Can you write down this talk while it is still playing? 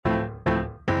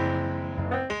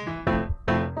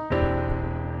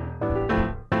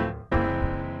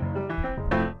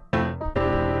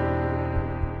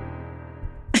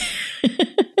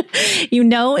You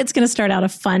know it's going to start out a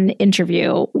fun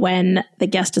interview when the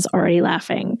guest is already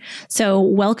laughing. So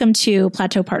welcome to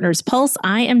Plateau Partners Pulse.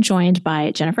 I am joined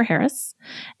by Jennifer Harris.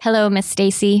 Hello, Miss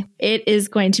Stacy. It is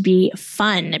going to be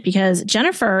fun because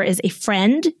Jennifer is a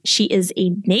friend. She is a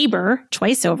neighbor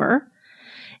twice over.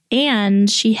 And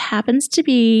she happens to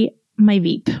be my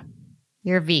Veep.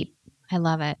 You're Veep. I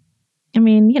love it. I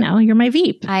mean, you know, you're my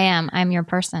Veep. I am. I'm your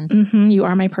person. You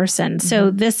are my person. So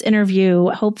this interview,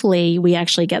 hopefully we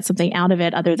actually get something out of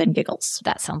it other than giggles.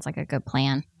 That sounds like a good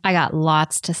plan. I got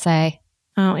lots to say.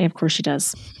 Oh, yeah, of course she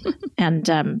does. And,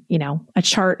 you know, a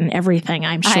chart and everything,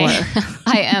 I'm sure.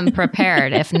 I am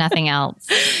prepared, if nothing else.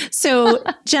 So,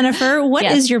 Jennifer, what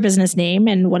is your business name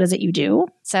and what is it you do?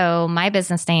 So my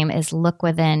business name is Look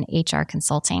Within HR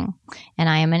Consulting, and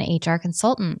I am an HR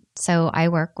consultant. So I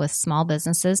work with small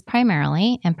businesses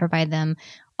primarily and provide them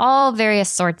all various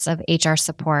sorts of HR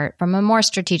support from a more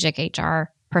strategic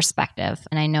HR perspective.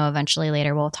 And I know eventually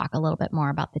later we'll talk a little bit more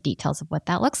about the details of what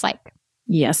that looks like.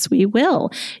 Yes, we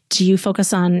will. Do you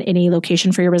focus on any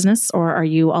location for your business, or are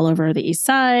you all over the East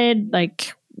Side?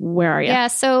 Like, where are you? Yeah,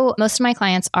 so most of my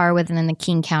clients are within the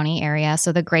King County area,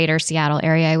 so the greater Seattle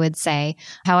area, I would say.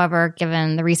 However,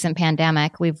 given the recent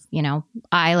pandemic,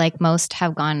 I, like most,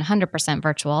 have gone 100%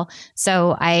 virtual.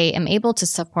 So I am able to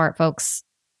support folks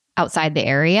outside the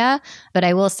area. But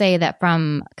I will say that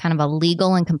from kind of a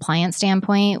legal and compliance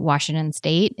standpoint, Washington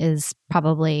State is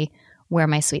probably where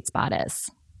my sweet spot is.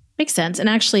 Makes sense. And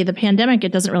actually, the pandemic,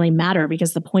 it doesn't really matter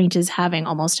because the point is having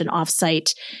almost an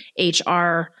offsite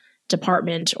HR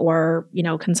department or, you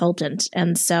know, consultant.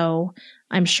 And so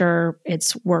I'm sure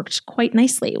it's worked quite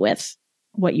nicely with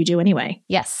what you do anyway.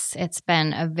 Yes, it's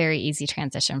been a very easy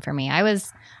transition for me. I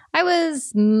was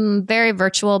very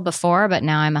virtual before, but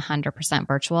now I'm 100%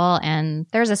 virtual. And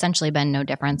there's essentially been no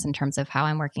difference in terms of how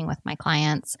I'm working with my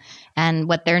clients and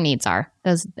what their needs are.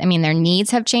 Their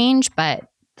needs have changed, but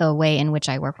the way in which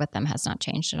I work with them has not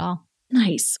changed at all.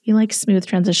 Nice. You like smooth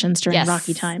transitions during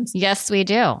rocky times. Yes, we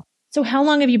do. So how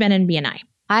long have you been in BNI?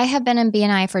 I have been in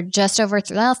BNI for just over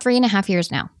 3.5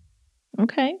 years now.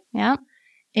 Okay. Yeah.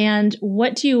 And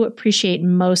what do you appreciate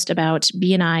most about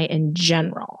BNI in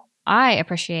general? I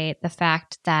appreciate the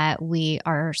fact that we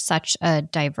are such a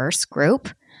diverse group.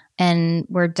 And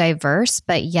we're diverse,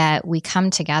 but yet we come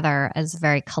together as a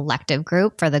very collective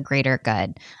group for the greater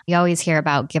good. You always hear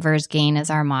about givers gain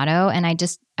as our motto. And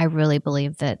I really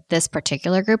believe that this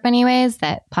particular group anyways,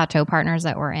 that Plateau Partners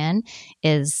that we're in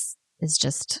is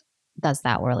just does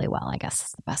that really well, I guess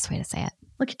is the best way to say it.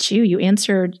 Look at you. You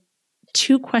answered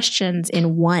 2 questions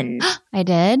in one. I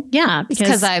did? Yeah.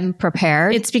 Because I'm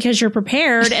prepared. It's because you're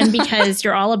prepared and because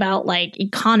you're all about like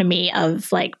economy of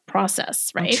like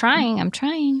process, right? I'm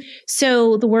trying.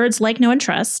 So the words like, know, and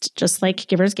trust, just like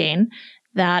givers gain,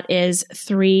 that is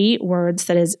 3 words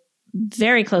that is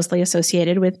very closely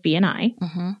associated with BNI.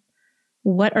 Mm-hmm.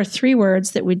 What are 3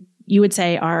 words that you would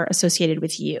say are associated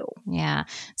with you? Yeah.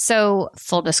 So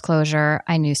full disclosure,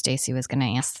 I knew Stacy was going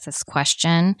to ask this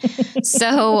question.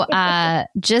 So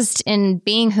just in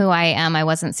being who I am, I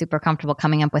wasn't super comfortable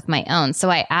coming up with my own. So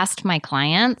I asked my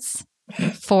clients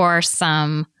for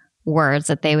some words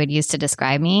that they would use to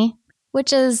describe me,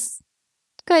 which is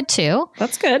good too.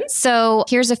 That's good. So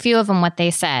here's a few of them, what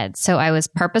they said. So I was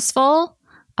purposeful,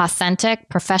 authentic,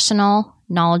 professional,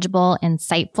 knowledgeable,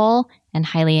 insightful, and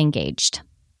highly engaged.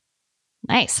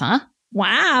 Nice, huh?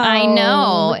 Wow. I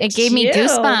know. It gave me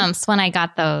goosebumps when I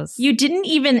got those. You didn't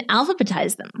even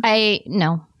alphabetize them.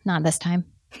 No, not this time.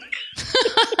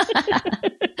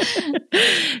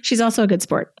 She's also a good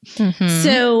sport. Mm-hmm.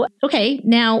 So, okay.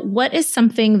 Now, what is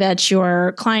something that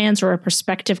your clients or a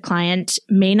prospective client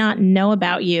may not know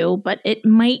about you, but it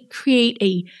might create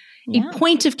a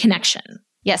point of connection?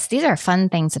 Yes, these are fun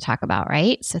things to talk about,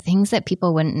 right? So things that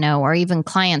people wouldn't know or even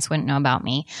clients wouldn't know about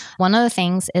me. One of the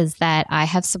things is that I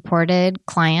have supported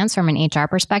clients from an HR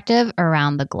perspective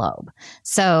around the globe.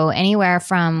 So anywhere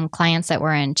from clients that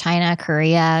were in China,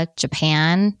 Korea,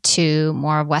 Japan to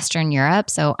more of Western Europe.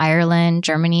 So Ireland,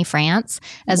 Germany, France,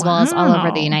 as well as all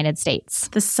over the United States.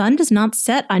 The sun does not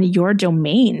set on your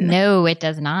domain. No, it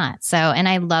does not. So, and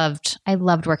I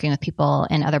loved working with people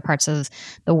in other parts of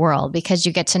the world because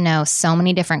you get to know so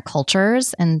many different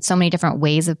cultures and so many different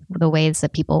ways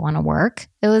that people want to work.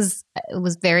 It was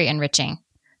very enriching.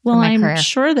 Well, I'm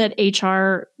sure that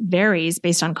HR varies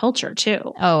based on culture too.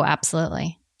 Oh,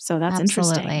 absolutely. So that's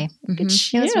interesting. Mm-hmm.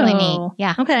 It was really neat.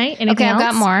 Yeah. Okay. Anything else?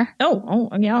 I've got more. Oh,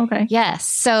 yeah. Okay. Yes.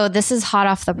 So this is hot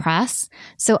off the press.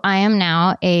 So I am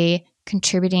now a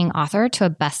contributing author to a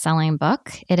best-selling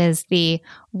book. It is The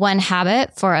One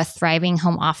Habit for a Thriving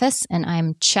Home Office, and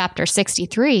I'm chapter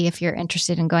 63 if you're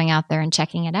interested in going out there and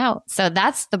checking it out. So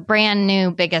that's the brand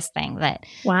new biggest thing that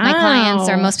my clients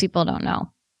or most people don't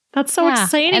know. That's so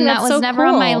exciting. And that's that was so never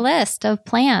cool. on my list of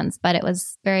plans, but it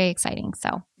was very exciting.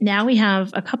 So now we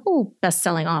have a couple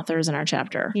best-selling authors in our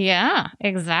chapter. Yeah,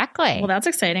 exactly. Well, that's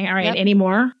exciting. All right. Yep. Any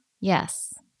more?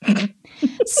 Yes.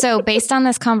 So based on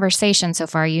this conversation so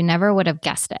far, you never would have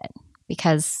guessed it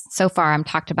because so far I'm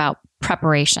talked about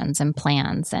preparations and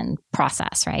plans and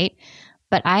process, right?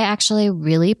 But I actually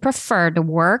really prefer to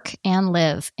work and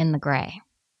live in the gray.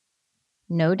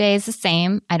 No day is the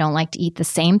same. I don't like to eat the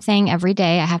same thing every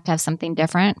day. I have to have something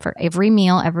different for every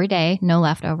meal every day. No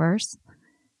leftovers.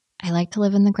 I like to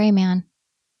live in the gray, man.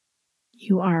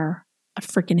 You are a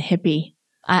freaking hippie.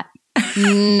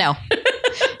 No.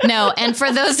 No. And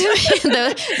for those who,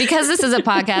 because this is a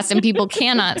podcast and people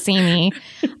cannot see me,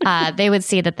 they would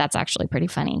see that that's actually pretty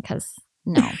funny because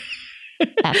no,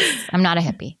 I'm not a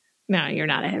hippie. No, you're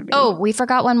not a hippie. Oh, we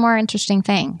forgot one more interesting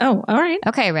thing. Oh, all right.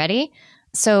 Okay, ready?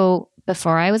 So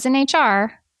before I was in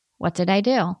HR, what did I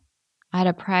do? I had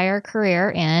a prior career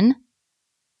in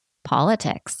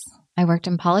politics. I worked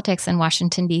in politics in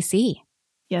Washington, D.C.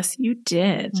 Yes, you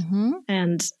did. Mm-hmm.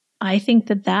 And I think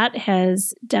that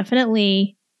has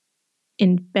definitely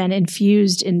been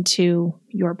infused into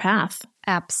your path.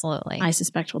 Absolutely. I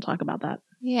suspect we'll talk about that.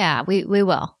 Yeah, we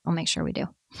will. I'll make sure we do.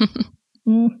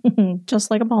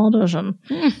 Just like a politician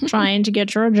trying to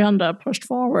get your agenda pushed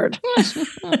forward.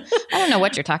 I don't know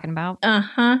what you're talking about.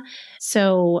 Uh-huh.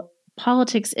 So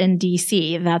politics in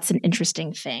DC, that's an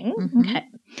interesting thing. Mm-hmm. Okay.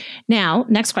 Now,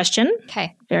 next question.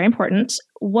 Okay. Very important.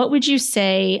 What would you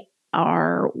say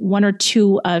are one or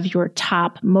two of your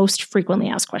top most frequently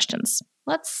asked questions?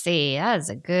 Let's see. That is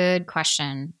a good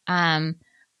question. I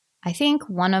think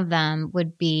one of them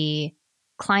would be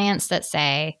clients that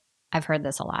say, I've heard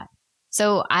this a lot.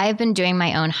 So I've been doing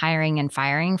my own hiring and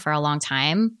firing for a long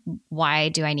time. Why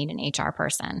do I need an HR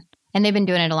person? And they've been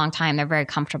doing it a long time. They're very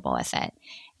comfortable with it.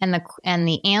 And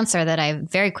the answer that I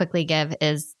very quickly give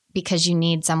is because you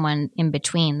need someone in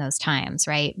between those times,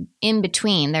 right? In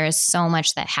between, there is so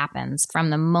much that happens from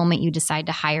the moment you decide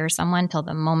to hire someone till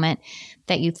the moment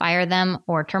that you fire them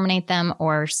or terminate them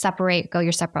or go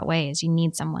your separate ways. You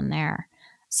need someone there.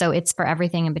 So it's for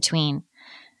everything in between.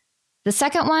 The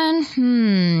second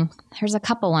one, there's a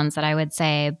couple ones that I would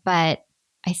say, but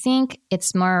I think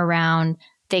it's more around,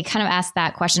 they kind of ask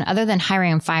that question, other than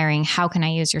hiring and firing, how can I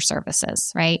use your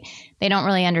services, right? They don't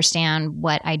really understand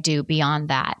what I do beyond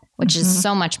that, which is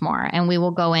so much more. And we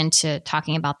will go into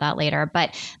talking about that later.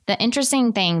 But the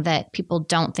interesting thing that people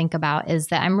don't think about is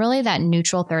that I'm really that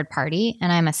neutral third party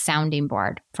and I'm a sounding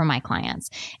board for my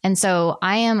clients. And so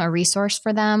I am a resource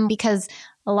for them because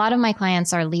a lot of my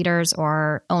clients are leaders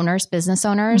or owners, business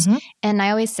owners. And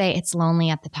I always say it's lonely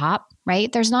at the top,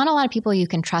 right? There's not a lot of people you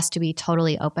can trust to be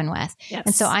totally open with. Yes.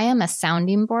 And so I am a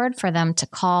sounding board for them to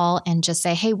call and just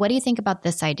say, hey, what do you think about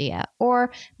this idea?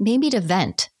 Or maybe to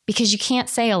vent, because you can't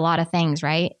say a lot of things,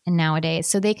 right? And nowadays,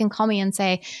 so they can call me and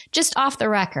say, just off the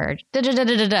record,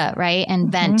 right?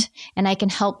 And vent. And I can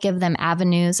help give them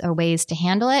avenues or ways to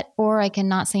handle it. Or I can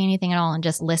not say anything at all and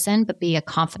just listen, but be a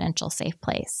confidential, safe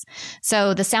place.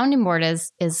 So the sounding board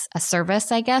is a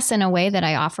service, I guess, in a way that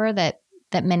I offer that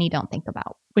many don't think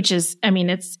about. Which is, I mean,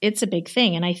 it's a big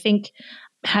thing. And I think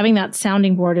having that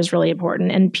sounding board is really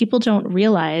important. And people don't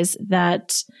realize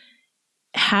that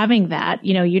having that,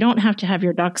 you don't have to have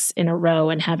your ducks in a row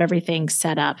and have everything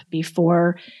set up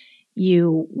before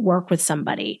you work with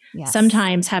somebody. Yes.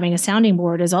 Sometimes having a sounding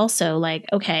board is also like,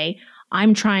 okay,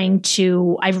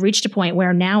 I've reached a point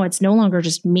where now it's no longer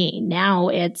just me. Now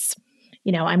it's,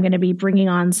 I'm going to be bringing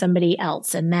on somebody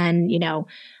else and then,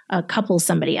 a couple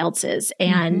somebody else's.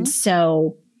 And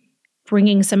so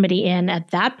bringing somebody in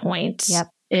at that point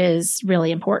is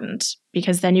really important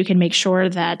because then you can make sure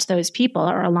that those people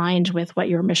are aligned with what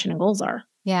your mission and goals are.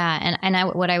 Yeah.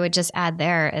 And what I would just add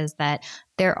there is that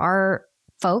there are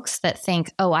folks that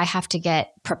think, oh, I have to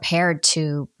get prepared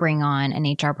to bring on an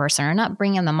HR person, or not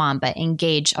bring them on, but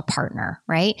engage a partner,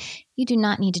 right? You do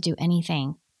not need to do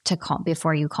anything to call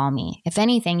before you call me. If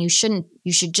anything, you should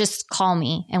just call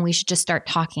me and we should just start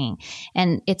talking.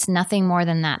 And it's nothing more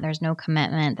than that. There's no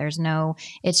commitment.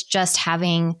 It's just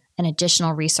having an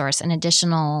additional resource, an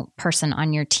additional person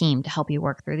on your team to help you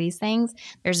work through these things.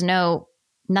 There's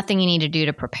nothing you need to do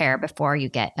to prepare before you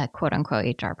get a quote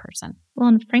unquote HR person. Well,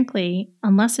 and frankly,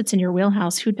 unless it's in your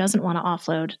wheelhouse, who doesn't want to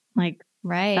offload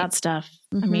right. that stuff?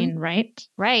 I mean, right?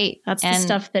 Right. That's the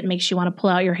stuff that makes you want to pull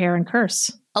out your hair and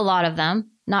curse. A lot of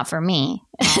them, not for me,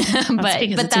 but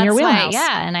that's in your wheelhouse.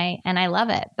 why, and I love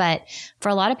it. But for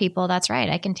a lot of people, that's right.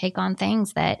 I can take on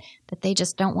things that they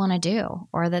just don't want to do,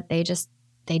 or that they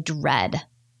dread,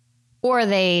 or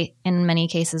they, in many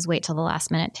cases, wait till the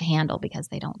last minute to handle because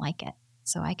they don't like it.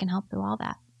 So I can help through all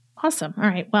that. Awesome. All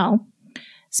right. Well,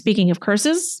 speaking of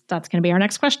curses, that's going to be our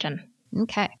next question.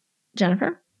 Okay.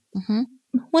 Jennifer,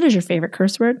 what is your favorite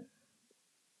curse word?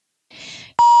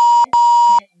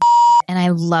 And I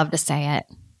love to say it.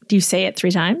 Do you say it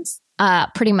 3 times?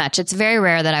 Pretty much. It's very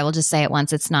rare that I will just say it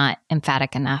once. It's not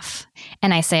emphatic enough.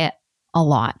 And I say it a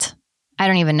lot. I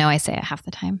don't even know I say it half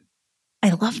the time. I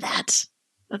love that.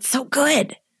 That's so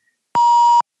good.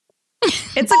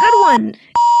 It's a good one.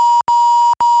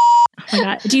 Oh my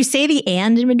God. Do you say the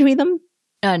and in between them?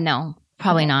 No,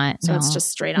 probably not. So no. it's just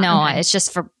straight on. No, Okay. it's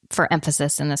just for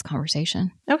emphasis in this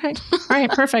conversation. Okay. All right.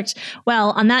 Perfect.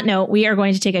 Well, on that note, we are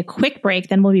going to take a quick break.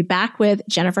 Then we'll be back with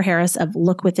Jennifer Harris of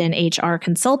Look Within HR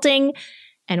Consulting.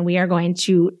 And we are going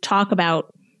to talk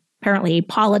about apparently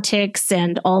politics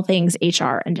and all things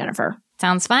HR and Jennifer.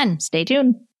 Sounds fun. Stay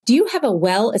tuned. Do you have a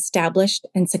well-established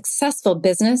and successful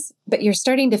business, but you're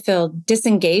starting to feel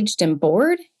disengaged and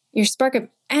bored? Your spark of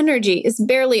energy is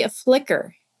barely a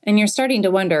flicker, and you're starting to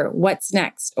wonder what's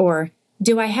next, or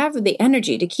do I have the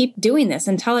energy to keep doing this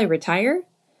until I retire?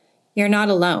 You're not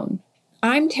alone.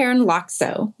 I'm Taryn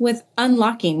Loxo with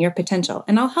Unlocking Your Potential,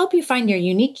 and I'll help you find your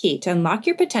unique key to unlock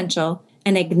your potential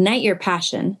and ignite your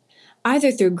passion,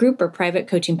 either through group or private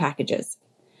coaching packages.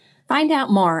 Find out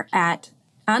more at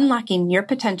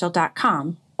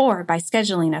unlockingyourpotential.com or by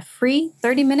scheduling a free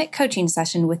 30-minute coaching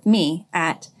session with me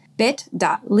at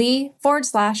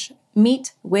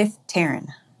bit.ly/meetwithtaryn.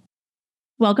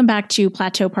 Welcome back to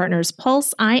Plateau Partners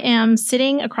Pulse. I am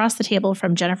sitting across the table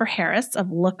from Jennifer Harris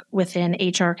of Look Within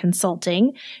HR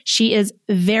Consulting. She is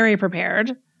very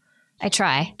prepared. I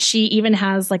try. She even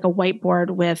has like a whiteboard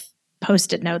with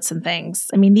Post-it notes and things.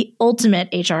 I mean, the ultimate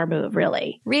HR move,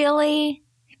 really. Really?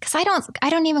 Because I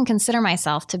don't even consider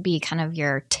myself to be kind of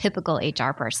your typical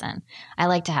HR person. I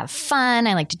like to have fun.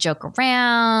 I like to joke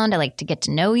around. I like to get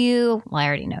to know you. Well, I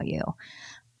already know you.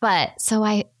 But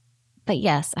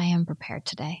yes, I am prepared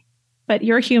today. But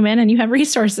you're human and you have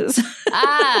resources.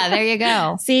 There you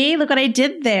go. See, look what I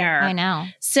did there. I know.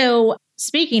 So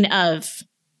speaking of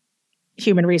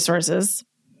human resources,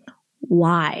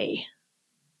 why?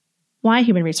 Why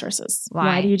human resources?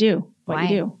 Why do you do what you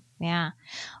do? Yeah.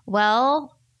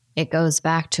 Well, it goes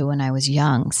back to when I was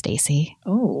young, Stacy.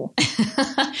 Oh,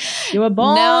 you were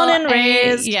born and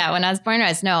raised. When I was born and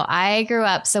raised. No, I grew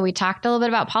up. So we talked a little bit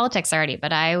about politics already,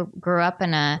 but I grew up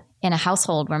in a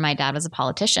household where my dad was a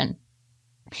politician.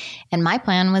 And my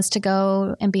plan was to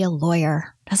go and be a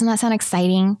lawyer. Doesn't that sound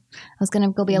exciting? I was going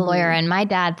to go be a lawyer. And my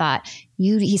dad thought,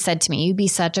 he said to me, you'd be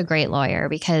such a great lawyer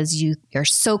because you're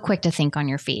so quick to think on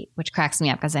your feet, which cracks me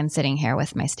up because I'm sitting here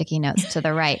with my sticky notes to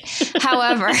the right.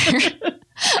 However,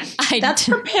 that's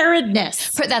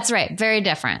preparedness. That's right. Very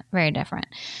different. Very different.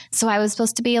 So I was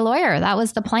supposed to be a lawyer. That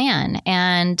was the plan.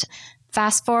 And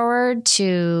fast forward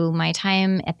to my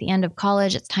time at the end of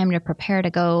college, it's time to prepare to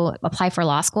go apply for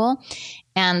law school.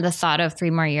 And the thought of 3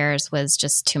 more years was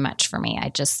just too much for me.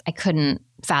 I couldn't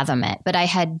fathom it. But I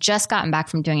had just gotten back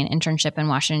from doing an internship in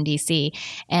Washington, D.C.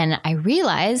 And I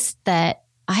realized that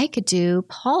I could do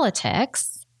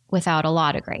politics without a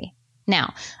law degree.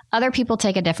 Now, other people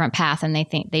take a different path and they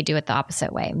think they do it the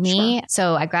opposite way. Me, sure.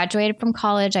 So I graduated from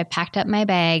college. I packed up my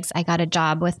bags. I got a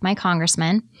job with my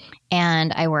congressman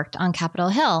and I worked on Capitol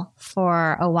Hill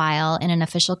for a while in an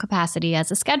official capacity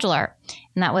as a scheduler.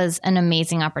 And that was an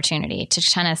amazing opportunity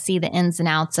to kind of see the ins and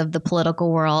outs of the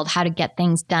political world, how to get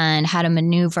things done, how to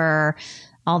maneuver,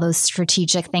 all those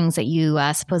strategic things that you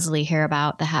supposedly hear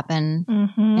about that happen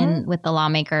with the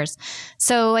lawmakers.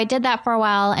 So I did that for a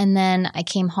while, and then I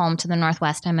came home to the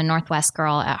Northwest. I'm a Northwest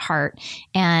girl at heart,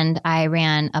 and I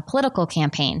ran a political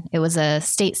campaign. It was a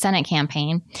state Senate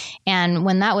campaign, and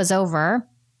when that was over,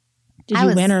 did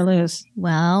you win or lose?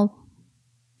 Well,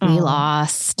 we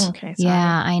lost. Okay, sorry.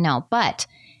 Yeah, I know, but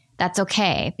that's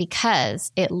okay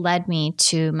because it led me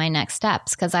to my next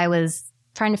steps because I was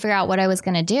trying to figure out what I was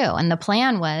going to do. And the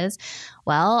plan was,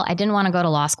 well, I didn't want to go to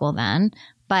law school then,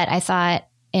 but I thought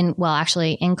in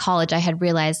college, I had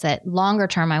realized that longer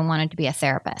term, I wanted to be a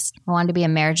therapist. I wanted to be a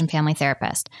marriage and family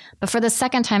therapist. But for the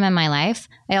second time in my life,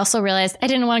 I also realized I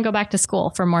didn't want to go back to school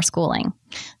for more schooling.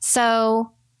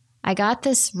 So I got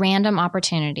this random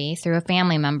opportunity through a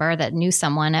family member that knew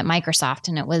someone at Microsoft,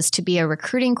 and it was to be a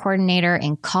recruiting coordinator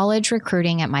in college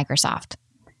recruiting at Microsoft.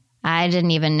 I didn't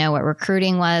even know what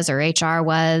recruiting was or HR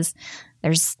was.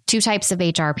 There's two types of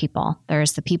HR people.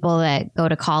 There's the people that go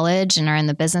to college and are in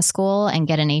the business school and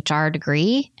get an HR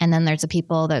degree. And then there's the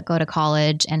people that go to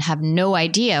college and have no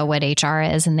idea what HR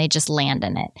is and they just land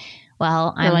in it.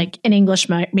 Well, I'm like an English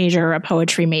major, a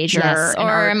poetry major, yes,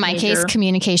 or in my case,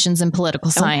 communications and political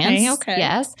science. Okay.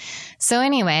 Yes. So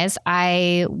anyways,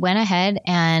 I went ahead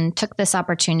and took this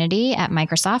opportunity at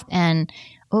Microsoft and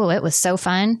it was so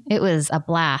fun. It was a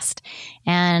blast.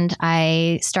 And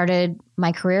I started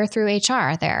my career through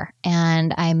HR there.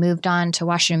 And I moved on to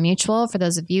Washington Mutual. For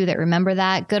those of you that remember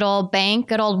that, good old bank,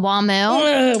 good old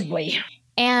WAMU. Oh boy.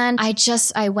 And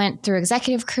I went through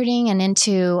executive recruiting and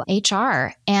into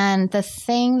HR. And the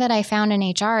thing that I found in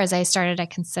HR as I started to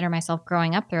consider myself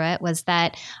growing up through it was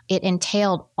that it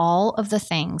entailed all of the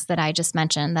things that I just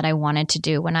mentioned that I wanted to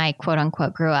do when I quote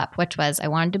unquote grew up, which was I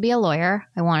wanted to be a lawyer.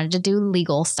 I wanted to do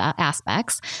legal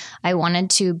aspects. I wanted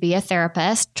to be a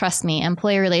therapist. Trust me,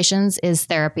 employee relations is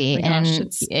therapy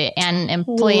and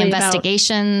employee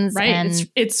investigations. Right.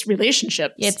 And it's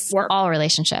relationships. It's all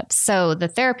relationships. So the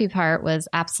therapy part was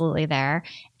absolutely there.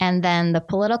 And then the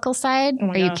political side,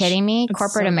 are you kidding me? It's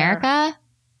Corporate America.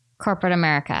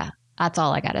 That's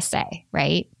all I got to say,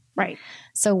 right? Right.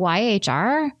 So why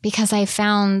HR? Because I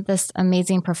found this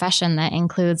amazing profession that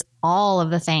includes all of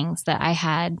the things that I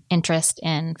had interest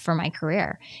in for my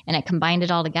career. And it combined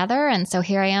it all together. And so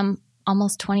here I am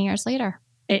almost 20 years later.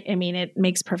 It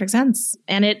makes perfect sense.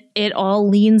 And it all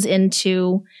leans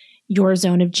into your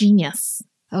zone of genius.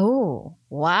 Oh,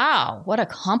 wow. What a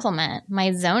compliment.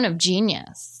 My zone of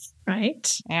genius.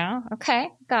 Right. Yeah. Okay.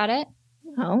 Got it.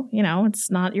 Well, it's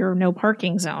not your no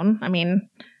parking zone. I mean,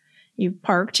 you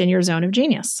parked in your zone of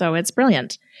genius. So it's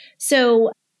brilliant.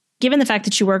 So given the fact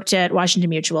that you worked at Washington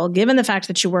Mutual, given the fact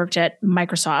that you worked at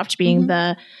Microsoft, being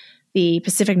the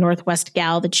Pacific Northwest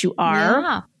gal that you are,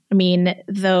 yeah. I mean,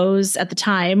 those at the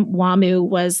time, WAMU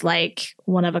was like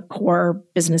one of the core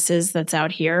businesses that's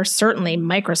out here. Certainly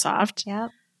Microsoft.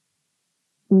 Yep.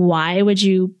 Why would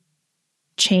you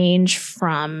change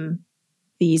from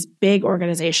these big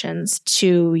organizations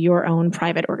to your own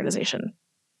private organization?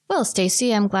 Well,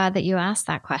 Stacey, I'm glad that you asked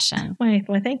that question. Why,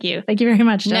 thank you. Thank you very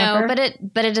much, Jennifer.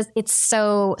 No, it's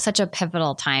such a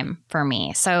pivotal time for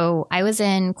me. So I was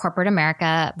in corporate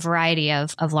America, variety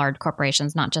of large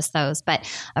corporations, not just those, but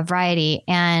a variety.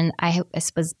 And I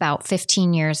was about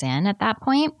 15 years in at that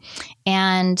point,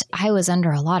 and I was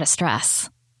under a lot of stress.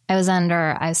 I was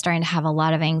starting to have a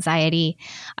lot of anxiety.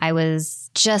 I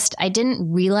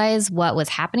didn't realize what was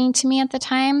happening to me at the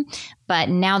time. But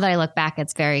now that I look back,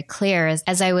 it's very clear.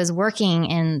 As I was working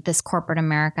in this corporate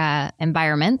America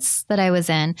environments that I was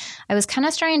in, I was kind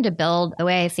of starting to build, the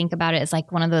way I think about it is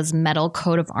like one of those metal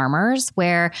coat of armors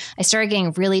where I started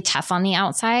getting really tough on the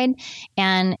outside.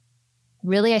 And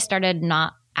really, I started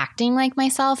not acting like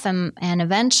myself. And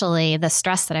eventually the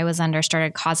stress that I was under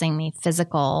started causing me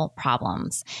physical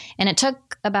problems. And it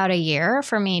took about a year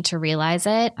for me to realize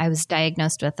it. I was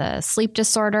diagnosed with a sleep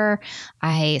disorder.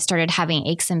 I started having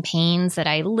aches and pains that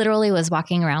I literally was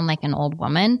walking around like an old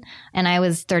woman. And I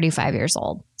was 35 years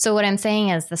old. So what I'm saying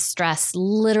is the stress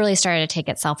literally started to take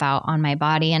itself out on my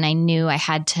body. And I knew I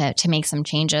had to make some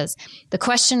changes. The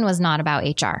question was not about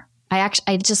HR.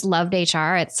 I just loved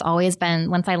HR. It's always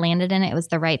been, once I landed in it, it was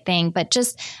the right thing. But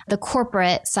just the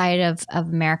corporate side of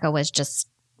America was just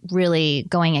really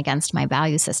going against my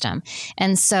value system.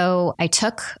 And so I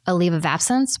took a leave of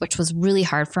absence, which was really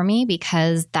hard for me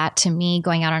because that to me,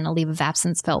 going out on a leave of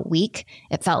absence felt weak.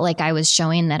 It felt like I was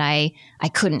showing that I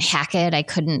couldn't hack it.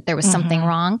 there was something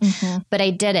wrong, but I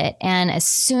did it. And as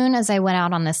soon as I went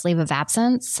out on this leave of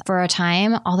absence for a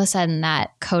time, all of a sudden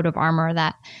that coat of armor,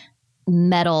 that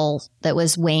metal that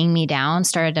was weighing me down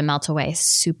started to melt away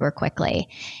super quickly.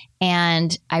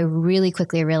 And I really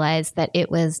quickly realized that it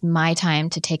was my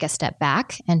time to take a step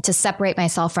back and to separate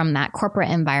myself from that corporate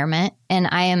environment. And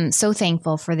I am so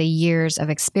thankful for the years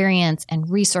of experience and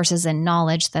resources and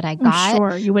knowledge that I got. I'm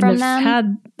sure you wouldn't have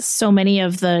had so many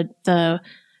of the,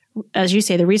 as you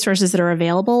say, the resources that are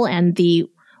available and the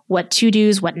what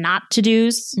to-dos, what not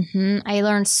to-dos. I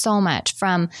learned so much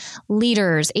from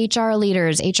leaders,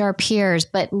 HR peers,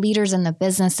 but leaders in the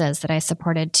businesses that I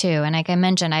supported too. And like I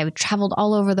mentioned, I traveled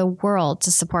all over the world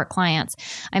to support clients.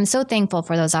 I'm so thankful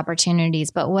for those opportunities.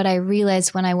 But what I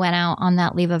realized when I went out on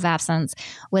that leave of absence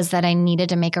was that I needed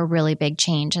to make a really big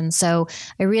change. And so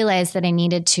I realized that I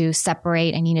needed to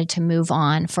separate, I needed to move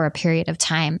on for a period of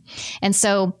time. And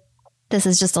so this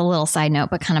is just a little side note,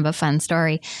 but kind of a fun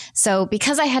story. So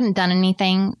because I hadn't done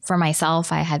anything for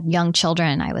myself, I had young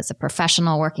children, I was a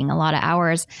professional working a lot of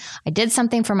hours, I did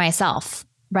something for myself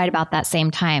right about that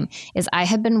same time, is I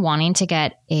had been wanting to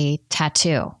get a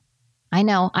tattoo. I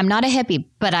know. I'm not a hippie,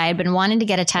 but I had been wanting to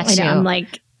get a tattoo. I know, I'm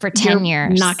like, for 10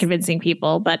 years. Not convincing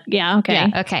people, but yeah, okay.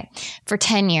 Yeah, okay. For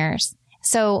 10 years.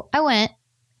 So I went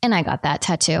and I got that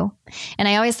tattoo. And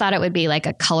I always thought it would be like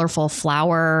a colorful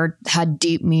flower, had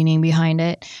deep meaning behind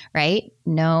it, right?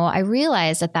 No, I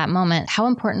realized at that moment how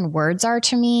important words are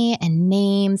to me and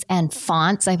names and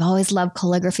fonts. I've always loved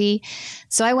calligraphy.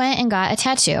 So I went and got a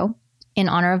tattoo in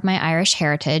honor of my Irish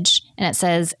heritage. And it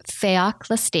says Feach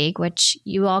Lastig, which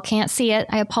you all can't see it.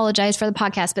 I apologize for the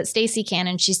podcast, but Stacey can,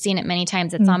 and she's seen it many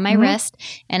times. It's on my wrist,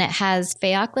 and it has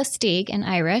Feach Lastig in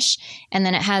Irish. And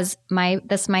then it has my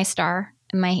star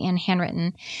in my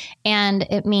handwritten. And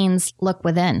it means look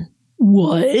within.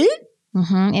 What?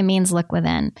 It means look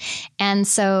within. And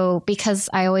so because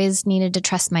I always needed to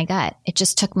trust my gut, it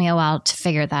just took me a while to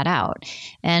figure that out.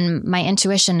 And my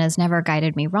intuition has never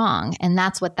guided me wrong. And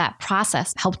that's what that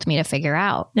process helped me to figure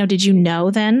out. Now, did you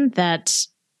know then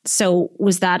so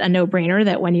was that a no-brainer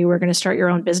that when you were going to start your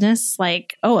own business,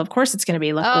 like, oh, of course it's going to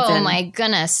be look within? Oh my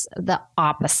goodness. The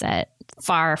opposite.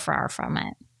 Far, far from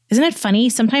it. Isn't it funny?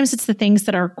 Sometimes it's the things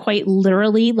that are quite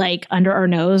literally like under our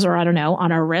nose or I don't know,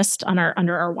 on our wrist, under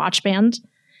our watch band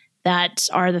that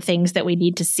are the things that we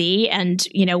need to see. And,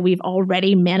 we've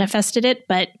already manifested it,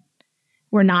 but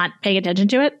we're not paying attention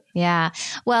to it. Yeah.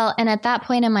 Well, and at that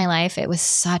point in my life, it was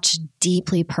such a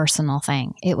deeply personal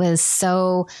thing. It was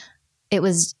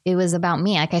about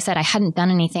me. Like I said, I hadn't done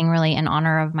anything really in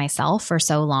honor of myself for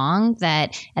so long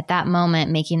that at that moment,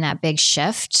 making that big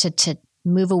shift to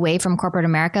move away from corporate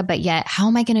America, but yet how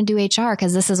am I going to do HR?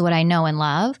 Because this is what I know and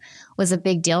love was a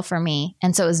big deal for me.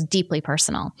 And so it was deeply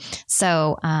personal.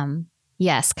 So,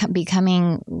 yes,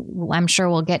 becoming, I'm sure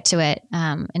we'll get to it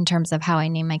in terms of how I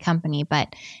name my company.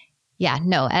 But yeah,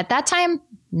 no, at that time,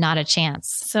 not a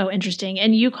chance. So interesting.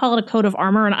 And you call it a coat of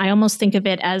armor. And I almost think of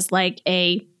it as like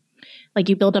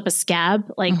you build up a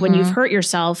scab, like when you've hurt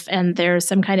yourself and there's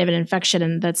some kind of an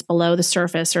infection that's below the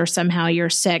surface or somehow you're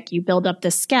sick, you build up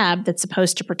this scab that's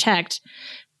supposed to protect.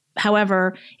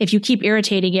 However, if you keep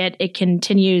irritating it, it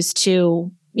continues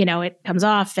to, it comes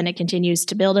off and it continues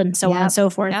to build and so on and so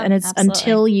forth. And it's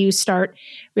until you start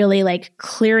really like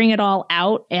clearing it all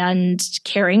out and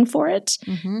caring for it,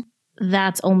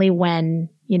 that's only when,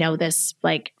 this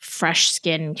like fresh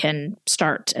skin can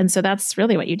start. And so that's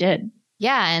really what you did.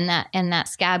 Yeah. And that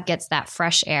scab gets that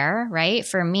fresh air, right?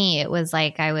 For me, it was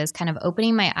like I was kind of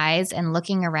opening my eyes and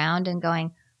looking around and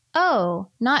going, oh,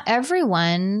 not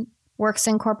everyone works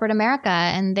in corporate America.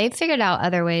 And they've figured out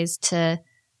other ways to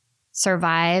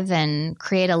survive and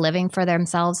create a living for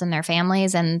themselves and their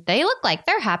families. And they look like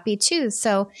they're happy too.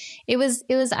 So it was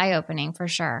eye-opening for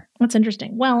sure. That's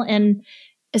interesting. Well, and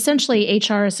essentially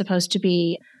HR is supposed to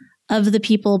be of the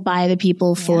people, by the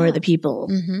people, for the people.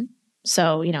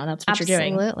 So, that's what you're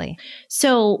doing. Absolutely.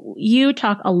 So you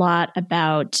talk a lot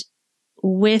about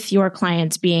with your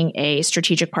clients being a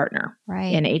strategic partner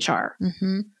in HR.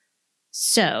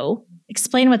 So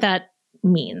explain what that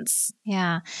means.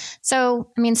 Yeah.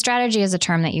 So, strategy is a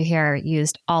term that you hear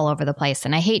used all over the place.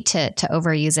 And I hate to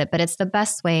overuse it, but it's the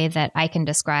best way that I can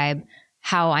describe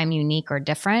how I'm unique or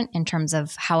different in terms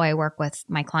of how I work with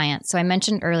my clients. So I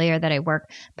mentioned earlier that I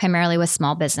work primarily with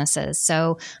small businesses.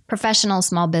 So professional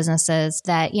small businesses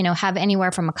that, have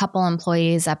anywhere from a couple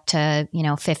employees up to,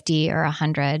 50 or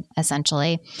 100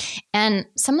 essentially. And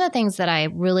some of the things that I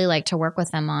really like to work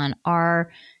with them on are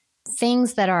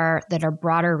things that are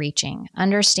broader reaching.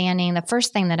 Understanding the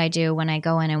first thing that I do when I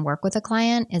go in and work with a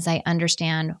client is I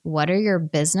understand what are your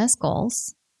business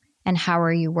goals and how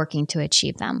are you working to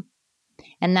achieve them.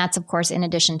 And that's, of course, in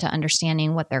addition to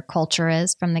understanding what their culture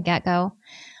is from the get-go.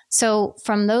 So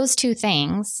from those two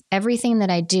things, everything that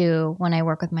I do when I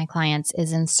work with my clients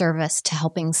is in service to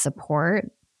helping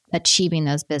support achieving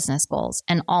those business goals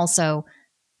and also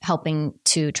helping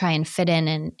to try and fit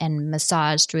in and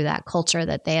massage through that culture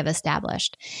that they have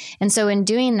established. And so in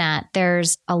doing that,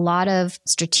 there's a lot of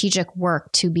strategic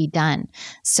work to be done.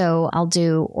 So I'll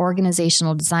do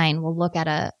organizational design. We'll look at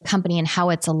a company and how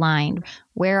it's aligned.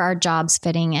 Where are jobs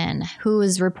fitting in? Who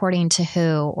is reporting to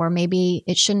who? Or maybe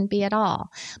it shouldn't be at all.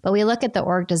 But we look at the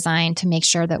org design to make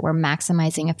sure that we're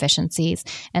maximizing efficiencies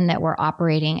and that we're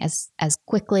operating as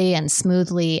quickly and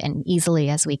smoothly and easily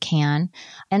as we can.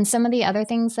 And some of the other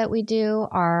things that we do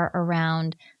are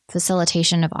around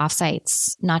facilitation of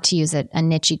offsites, not to use a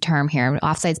niche-y term here,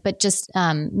 offsites, but just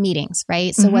meetings,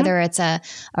 right? So whether it's a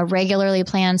regularly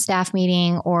planned staff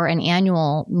meeting or an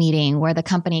annual meeting where the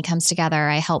company comes together,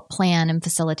 I help plan and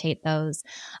facilitate those.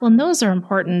 Well, and those are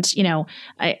important.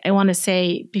 I want to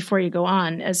say before you go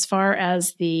on, as far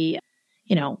as the,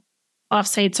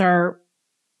 offsites are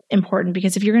important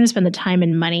because if you're going to spend the time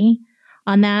and money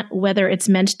on that, whether it's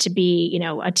meant to be,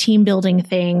 a team building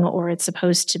thing, or it's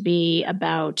supposed to be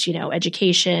about,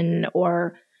 education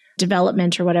or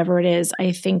development or whatever it is.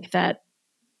 I think that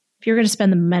if you're going to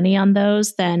spend the money on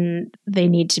those, then they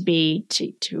need to be,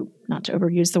 to not to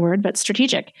overuse the word, but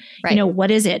strategic. Right. What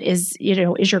is it? Is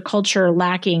your culture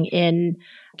lacking in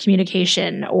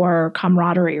communication or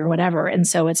camaraderie or whatever? And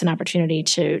so it's an opportunity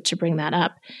to bring that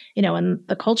up, and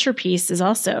the culture piece is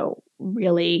also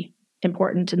really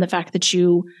important in the fact that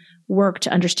you work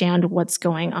to understand what's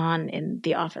going on in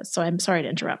the office. So I'm sorry to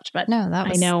interrupt, but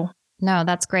No,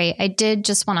 that's great. I did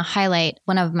just want to highlight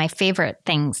one of my favorite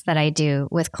things that I do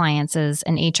with clients is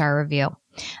an HR review.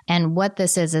 And what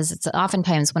this is it's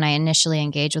oftentimes when I initially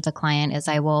engage with a client is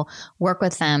I will work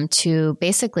with them to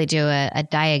basically do a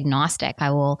diagnostic.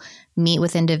 I will meet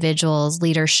with individuals,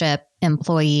 leadership,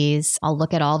 employees. I'll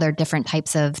look at all their different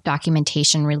types of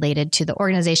documentation related to the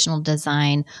organizational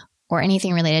design or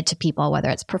anything related to people, whether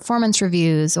it's performance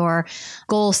reviews or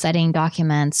goal setting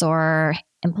documents or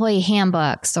employee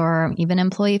handbooks or even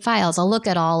employee files. I'll look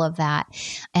at all of that.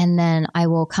 And then I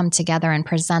will come together and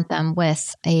present them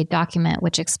with a document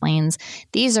which explains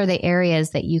these are the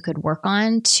areas that you could work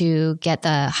on to get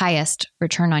the highest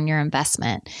return on your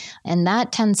investment. And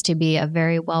that tends to be a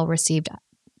very well received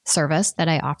service that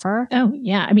I offer. Oh,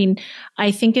 yeah.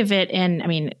 I think of it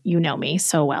you know me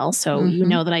so well. So you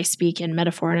know that I speak in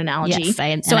metaphor and analogy. Yes,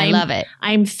 I love it.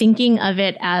 I'm thinking of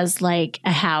it as like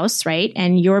a house, right?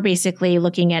 And you're basically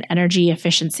looking at energy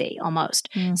efficiency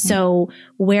almost. Mm-hmm. So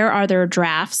where are there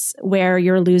drafts where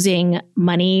you're losing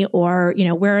money or,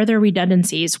 where are there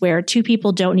redundancies where two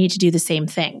people don't need to do the same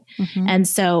thing? Mm-hmm. And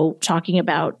so talking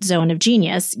about zone of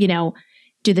genius,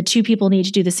 do the two people need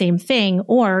to do the same thing,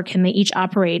 or can they each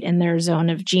operate in their zone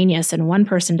of genius and one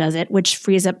person does it, which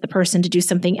frees up the person to do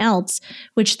something else,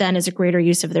 which then is a greater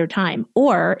use of their time?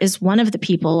 Or is one of the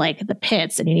people like the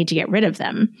pits and you need to get rid of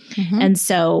them? Mm-hmm. And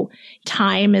so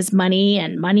time is money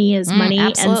and money is money.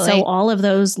 Absolutely. And so all of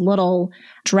those little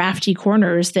drafty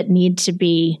corners that need to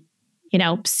be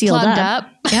sealed up.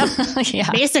 Yep.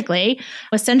 Yeah. Basically,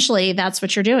 essentially, that's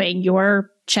what you're doing. You're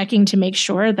checking to make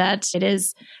sure that it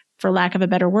is, for lack of a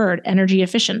better word, energy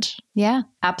efficient. Yeah,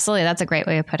 absolutely. That's a great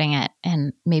way of putting it.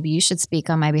 And maybe you should speak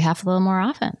on my behalf a little more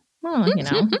often. Well,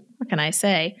 what can I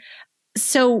say?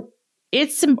 So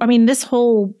this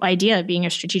whole idea of being a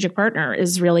strategic partner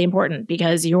is really important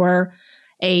because you're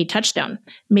a touchstone,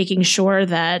 making sure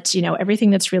that, everything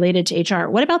that's related to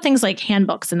HR. What about things like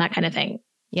handbooks and that kind of thing?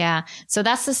 Yeah. So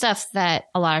that's the stuff that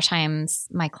a lot of times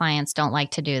my clients don't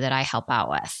like to do that I help out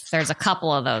with. There's a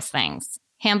couple of those things.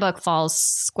 Handbook falls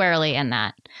squarely in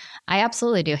that. I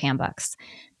absolutely do handbooks.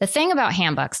 The thing about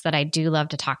handbooks that I do love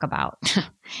to talk about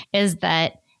is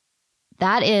that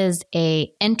is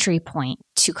a entry point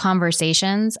to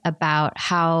conversations about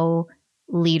how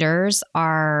leaders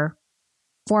are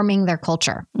forming their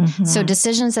culture. Mm-hmm. So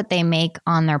decisions that they make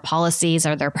on their policies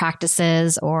or their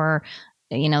practices or,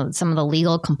 some of the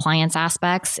legal compliance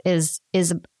aspects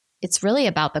it's really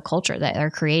about the culture that they're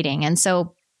creating. And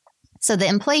so the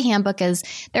employee handbook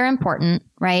they're important,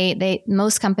 right?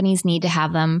 Most companies need to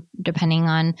have them depending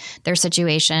on their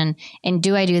situation. And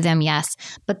do I do them? Yes.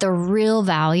 But the real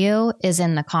value is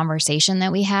in the conversation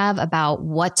that we have about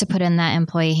what to put in that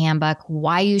employee handbook,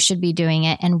 why you should be doing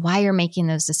it, and why you're making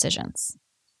those decisions.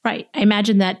 Right. I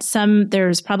imagine that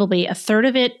there's probably a third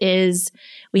of it is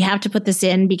we have to put this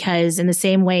in because in the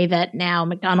same way that now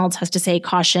McDonald's has to say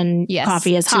caution, yes,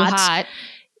 coffee is hot.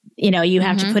 You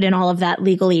have to put in all of that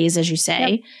legalese, as you say.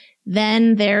 Yep.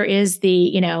 Then there is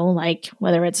the,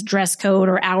 whether it's dress code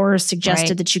or hours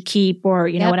suggested that you keep or,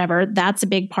 whatever. That's a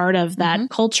big part of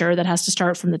that culture that has to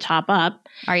start from the top up.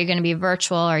 Are you going to be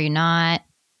virtual? Are you not?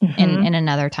 In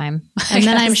another time. And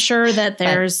then I'm sure that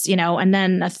there's, and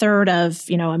then a third of,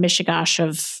 a mishigash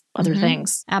of other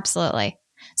things. Absolutely.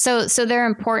 So they're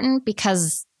important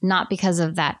not because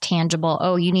of that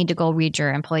tangible, you need to go read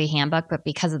your employee handbook, but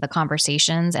because of the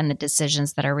conversations and the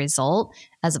decisions that are result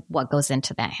as what goes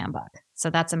into that handbook.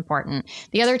 So that's important.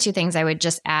 The other two things I would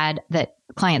just add that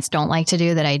clients don't like to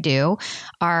do that I do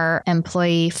are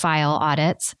employee file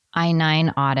audits,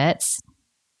 I-9 audits.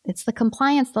 It's the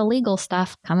compliance, the legal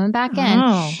stuff coming back in.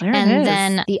 Oh, there it is.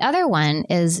 Then the other one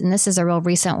is, and this is a real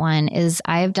recent one, is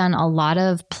I've done a lot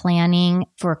of planning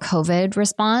for COVID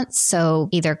response. So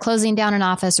either closing down an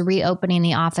office, reopening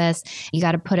the office, you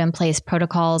got to put in place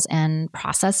protocols and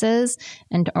processes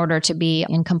in order to be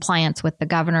in compliance with the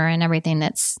governor and everything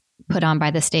that's put on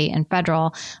by the state and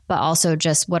federal, but also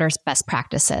just what are best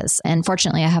practices. And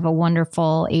fortunately, I have a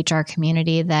wonderful HR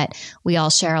community that we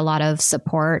all share a lot of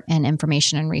support and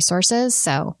information and resources.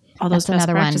 So all those That's best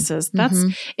another practices.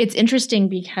 one. It's interesting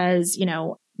because,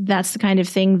 that's the kind of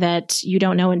thing that you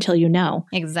don't know until you know.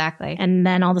 Exactly. And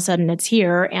then all of a sudden it's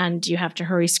here and you have to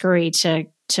hurry scurry to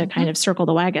kind of circle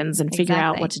the wagons and figure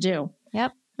out what to do.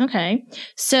 Yep. Okay.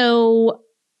 So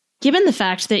given the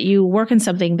fact that you work in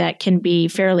something that can be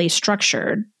fairly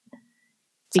structured,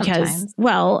 because,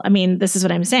 sometimes. this is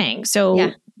what I'm saying.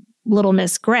 So Little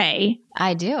Miss Gray.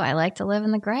 I do. I like to live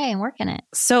in the gray and work in it.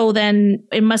 So then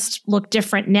it must look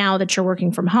different now that you're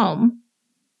working from home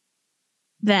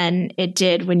than it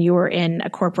did when you were in a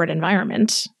corporate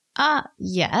environment.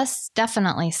 Yes,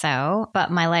 definitely so.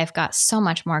 But my life got so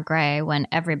much more gray when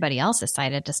everybody else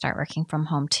decided to start working from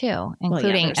home too,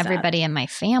 including everybody in my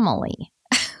family.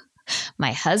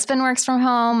 My husband works from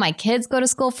home. My kids go to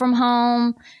school from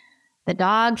home. The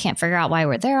dog can't figure out why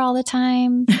we're there all the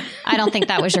time. I don't think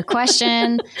that was your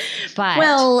question. But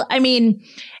well,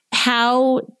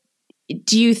 how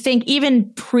do you think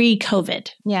even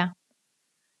pre-COVID? Yeah.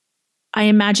 I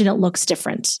imagine it looks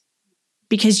different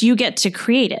because you get to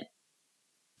create it.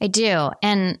 I do.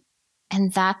 And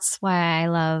that's why I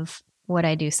love what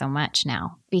I do so much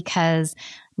now, because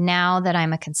now that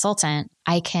I'm a consultant,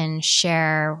 I can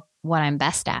share what I'm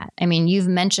best at. You've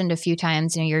mentioned a few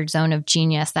times, your zone of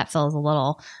genius. That feels a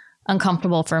little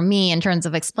uncomfortable for me in terms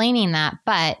of explaining that,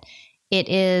 but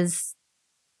it's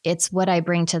what I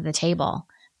bring to the table.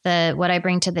 What I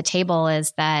bring to the table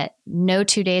is that no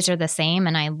 2 days are the same.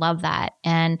 And I love that.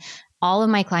 And all of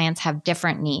my clients have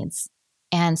different needs.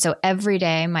 And so every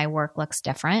day my work looks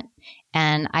different.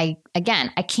 And I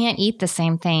can't eat the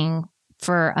same thing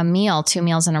for a meal, 2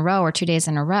 meals in a row or 2 days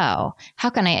in a row.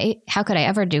 How could I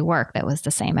ever do work that was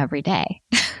the same every day?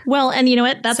 Well, and you know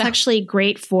what? That's actually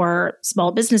great for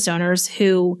small business owners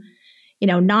who,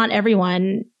 not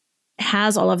everyone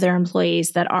has all of their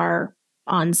employees that are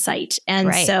on site.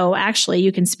 And so actually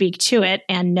you can speak to it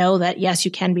and know that, yes,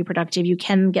 you can be productive. You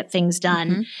can get things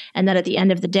done. And that at the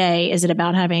end of the day, is it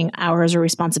about having hours or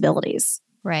responsibilities?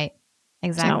 Right.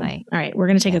 Exactly. So, all right. We're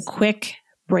going to take a quick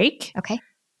break. Okay.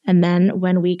 And then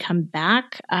when we come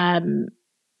back,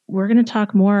 we're going to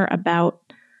talk more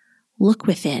about look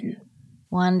within.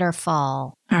 Wonderful.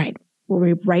 All right. We'll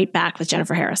be right back with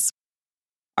Jennifer Harris.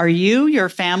 Are you, your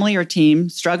family, or team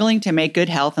struggling to make good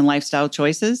health and lifestyle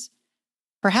choices?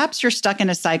 Perhaps you're stuck in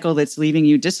a cycle that's leaving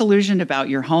you disillusioned about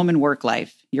your home and work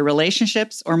life, your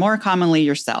relationships, or more commonly,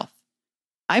 yourself.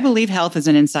 I believe health is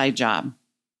an inside job.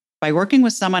 By working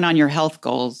with someone on your health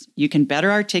goals, you can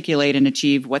better articulate and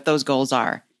achieve what those goals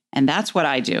are. And that's what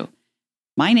I do.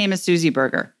 My name is Susie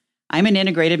Berger. I'm an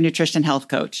integrative nutrition health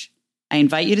coach. I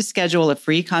invite you to schedule a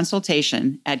free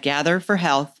consultation at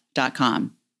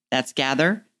gatherforhealth.com. That's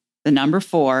gather, the number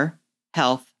 4,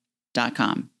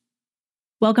 health.com.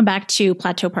 Welcome back to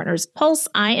Plateau Partners Pulse.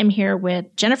 I am here with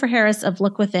Jennifer Harris of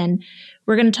Look Within.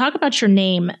 We're going to talk about your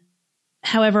name.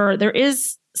 However, there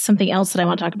is something else that I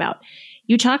want to talk about.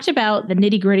 You talked about the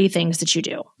nitty-gritty things that you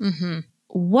do.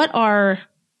 What are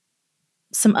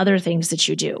some other things that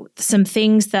you do? Some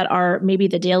things that are maybe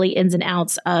the daily ins and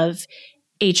outs of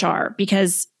HR?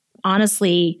 Because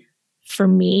honestly, for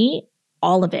me,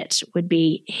 all of it would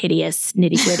be hideous,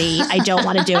 nitty-gritty. I don't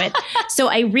want to do it. So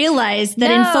I realized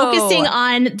that in focusing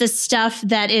on the stuff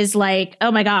that is like, oh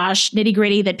my gosh,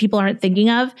 nitty-gritty that people aren't thinking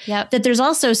of, that there's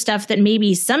also stuff that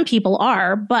maybe some people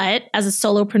are, but as a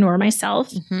solopreneur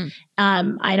myself,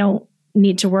 I don't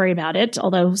need to worry about it.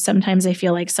 Although sometimes I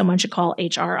feel like someone should call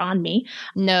HR on me.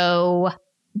 No.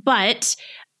 But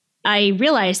I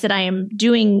realized that I am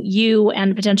doing you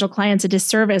and potential clients a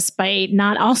disservice by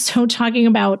not also talking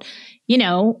about,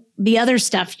 the other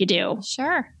stuff you do.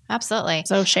 Sure. Absolutely.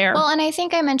 So share. Well, and I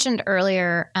think I mentioned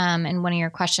earlier in one of your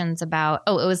questions about,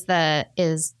 it was the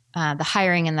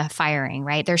hiring and the firing,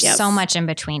 right? There's so much in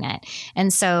between it.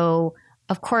 And so,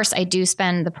 of course, I do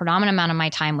spend the predominant amount of my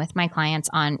time with my clients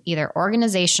on either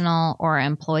organizational or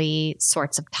employee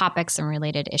sorts of topics and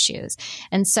related issues.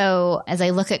 And so as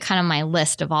I look at kind of my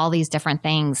list of all these different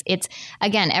things, it's,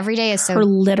 again, every day is so... Her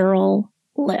literal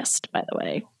list, by the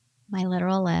way. My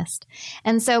literal list.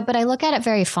 And so, but I look at it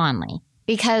very fondly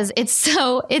because it's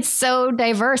so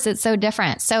diverse. It's so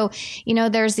different. So,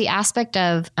 there's the aspect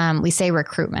of, we say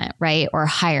recruitment, right? Or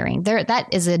hiring that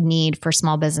is a need for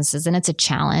small businesses and it's a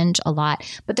challenge a lot,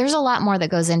 but there's a lot more that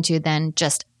goes into than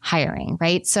just hiring,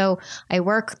 right? So I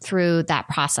work through that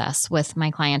process with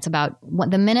my clients about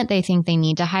the minute they think they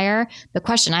need to hire, the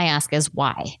question I ask is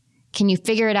why? Can you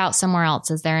figure it out somewhere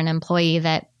else? Is there an employee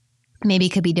that maybe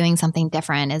could be doing something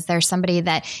different? Is there somebody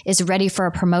that is ready for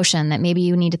a promotion that maybe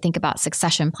you need to think about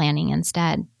succession planning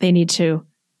instead? They need to,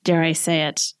 dare I say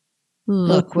it,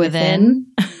 look within.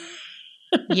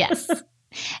 Yes.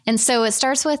 And so it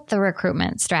starts with the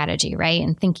recruitment strategy, right?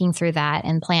 And thinking through that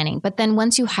and planning. But then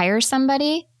once you hire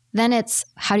somebody, then it's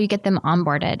how do you get them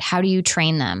onboarded? How do you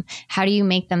train them? How do you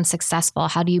make them successful?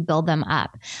 How do you build them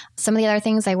up? Some of the other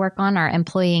things I work on are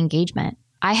employee engagement.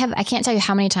 I can't tell you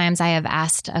how many times I have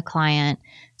asked a client,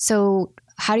 so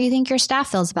how do you think your staff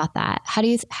feels about that? How do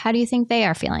you think they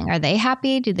are feeling? Are they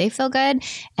happy? Do they feel good?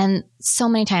 And so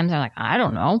many times they're like, I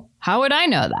don't know. How would I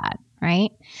know that? Right?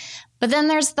 But then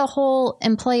there's the whole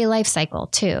employee life cycle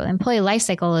too. Employee life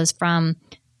cycle is from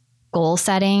goal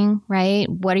setting, right?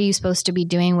 What are you supposed to be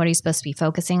doing? What are you supposed to be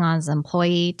focusing on as an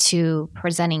employee, to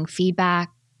presenting feedback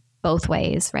both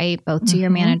ways, right? Both to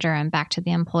your manager and back to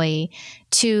the employee,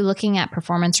 to looking at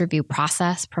performance review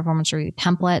process, performance review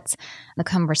templates, the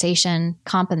conversation,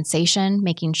 compensation,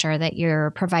 making sure that you're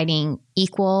providing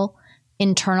equal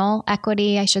internal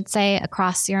equity, I should say,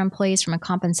 across your employees from a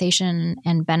compensation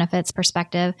and benefits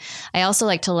perspective. I really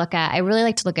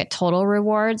like to look at total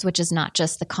rewards, which is not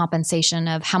just the compensation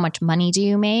of how much money do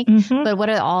you make, but what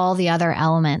are all the other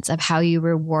elements of how you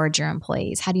reward your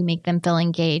employees? How do you make them feel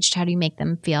engaged? How do you make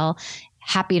them feel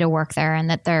happy to work there and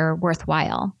that they're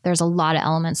worthwhile? There's a lot of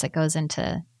elements that goes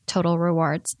into total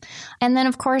rewards. And then,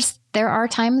 of course, there are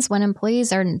times when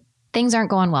things aren't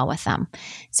going well with them.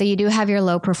 So you do have your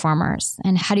low performers.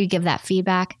 And how do you give that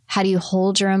feedback? How do you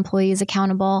hold your employees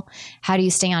accountable? How do you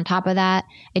stay on top of that?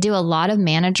 I do a lot of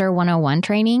manager 101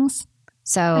 trainings.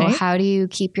 So how do you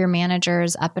keep your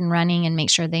managers up and running and make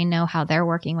sure they know how they're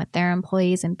working with their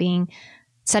employees and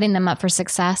setting them up for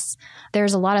success?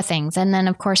 There's a lot of things. And then,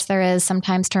 of course, there is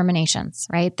sometimes terminations,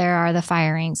 right? There are the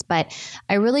firings. But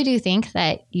I really do think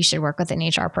that you should work with an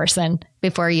HR person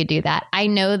before you do that. I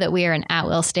know that we are an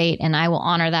at-will state, and I will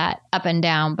honor that up and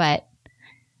down. But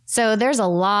so there's a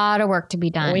lot of work to be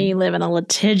done. We live in a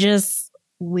litigious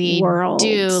world. We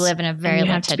do live in a very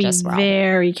litigious world. You have to be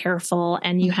very careful,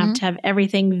 and you have to have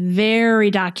everything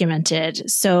very documented.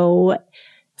 So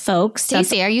folks,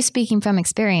 Stacey, are you speaking from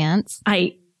experience?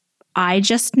 I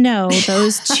just know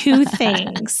those two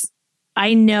things.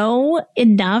 I know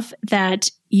enough that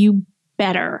you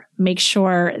better make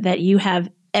sure that you have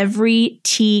every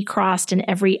T crossed and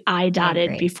every I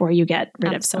dotted before you get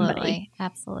rid of somebody.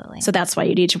 Absolutely. So that's why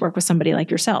you need to work with somebody like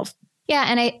yourself. Yeah.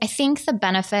 And I think the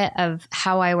benefit of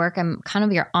how I work, I'm kind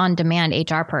of your on-demand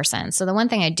HR person. So the one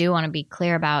thing I do want to be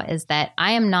clear about is that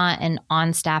I am not an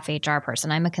on-staff HR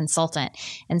person. I'm a consultant.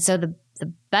 And so the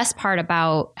best part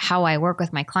about how I work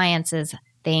with my clients is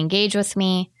they engage with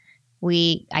me.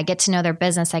 I get to know their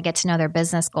business. I get to know their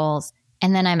business goals.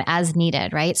 And then I'm as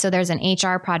needed, right? So there's an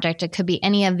HR project. It could be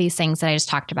any of these things that I just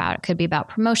talked about. It could be about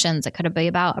promotions. It could be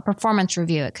about a performance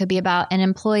review. It could be about an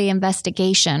employee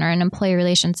investigation or an employee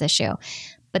relations issue.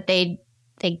 But they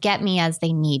get me as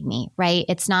they need me, right?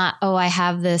 It's not, I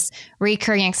have this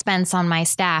recurring expense on my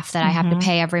staff that I have to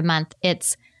pay every month.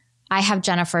 It's, I have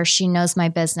Jennifer. She knows my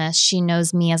business. She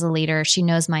knows me as a leader. She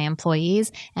knows my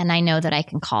employees. And I know that I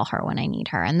can call her when I need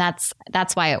her. And that's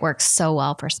why it works so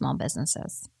well for small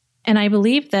businesses. And I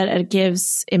believe that it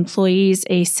gives employees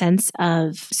a sense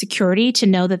of security to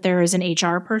know that there is an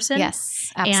HR person.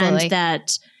 Yes, absolutely. And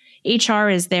that HR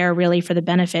is there really for the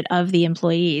benefit of the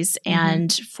employees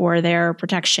and for their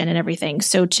protection and everything.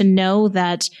 So to know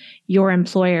that your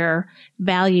employer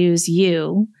values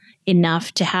you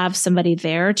enough to have somebody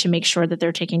there to make sure that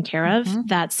they're taken care of,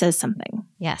 that says something.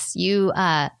 Yes.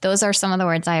 Those are some of the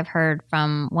words I have heard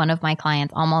from one of my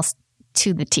clients almost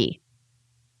to the T.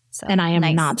 So, and I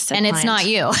am not said and client. It's not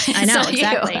you. I know,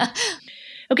 exactly.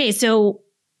 Okay, so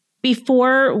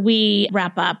before we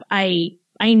wrap up, I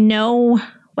know,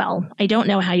 well, I don't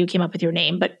know how you came up with your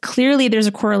name, but clearly there's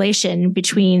a correlation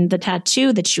between the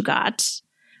tattoo that you got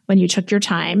when you took your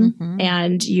time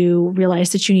and you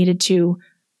realized that you needed to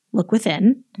look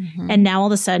within. And now all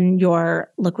of a sudden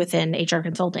you're look within HR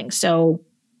consulting. So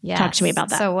talk to me about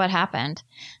that. So what happened?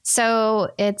 So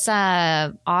it's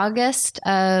August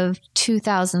of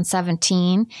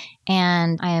 2017,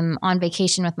 and I'm on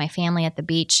vacation with my family at the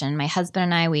beach. And my husband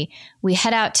and I, we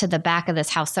head out to the back of this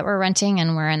house that we're renting,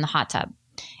 and we're in the hot tub.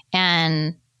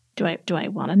 And do I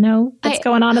want to know what's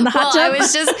going on in the hot tub?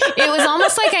 It was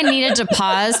almost like I needed to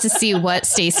pause to see what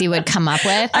Stacey would come up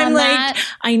with. I'm like, that.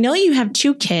 I know you have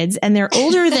 2 kids and they're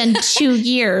older than 2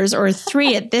 years or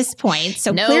 3 at this point.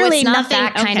 So no, clearly it's not nothing,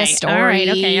 that kind of story.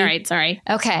 All right. Sorry.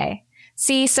 Okay.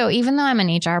 See, so even though I'm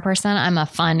an HR person, I'm a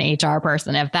fun HR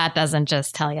person, if that doesn't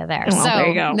just tell you there. Well,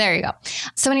 so there you go.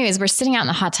 So anyways, we're sitting out in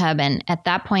the hot tub, and at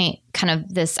that point, kind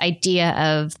of this idea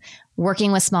of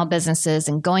working with small businesses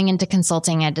and going into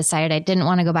consulting, I decided I didn't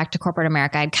want to go back to corporate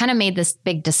America. I'd kind of made this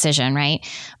big decision, right?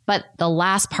 But the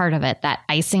last part of it, that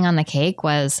icing on the cake,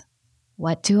 was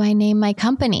what do I name my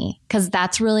company? Because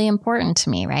that's really important to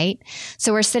me, right?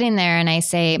 So we're sitting there and I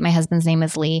say, my husband's name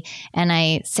is Lee. And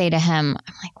I say to him,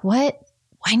 I'm like, what?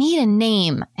 I need a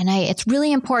name. And it's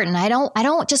really important. I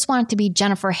don't just want it to be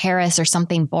Jennifer Harris or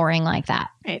something boring like that.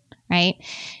 Right.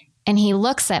 And he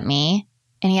looks at me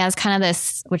and he has kind of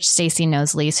this, which Stacy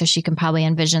knows Lee, so she can probably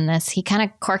envision this. He kind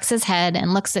of corks his head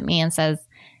and looks at me and says,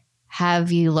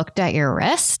 have you looked at your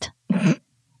wrist?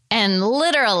 And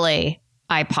literally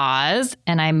I pause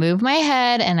and I move my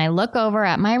head and I look over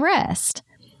at my wrist.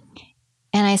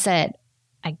 And I said,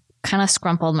 I kind of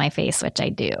scrumpled my face, which I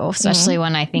do, especially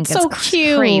when I think it's so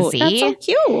cute. Crazy. That's so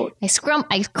cute.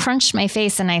 I crunched my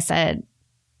face and I said,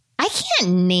 I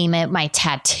can't name it my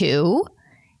tattoo.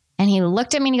 And he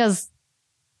looked at me and he goes,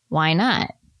 why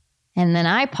not? And then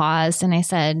I paused and I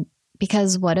said,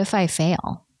 because what if I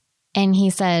fail? And he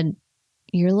said,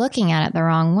 you're looking at it the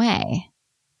wrong way.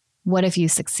 What if you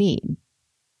succeed?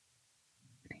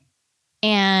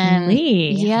 And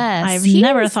Lee, yes, I've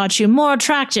never thought you more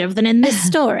attractive than in this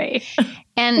story.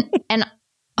 and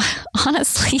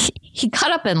honestly, he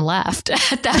got up and left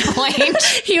at that point.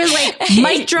 He was like,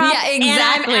 mic drop. Yeah,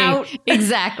 exactly. And I'm out.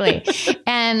 Exactly.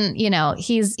 And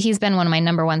he's been one of my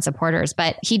number one supporters,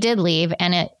 but he did leave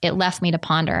and it left me to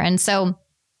ponder. And so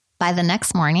by the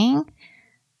next morning,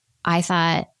 I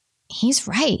thought, he's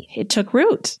right. It took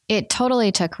root. It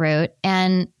totally took root.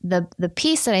 And the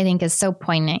piece that I think is so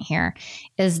poignant here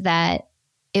is that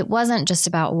it wasn't just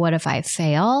about what if I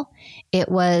fail? It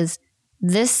was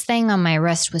this thing on my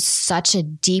wrist was such a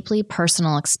deeply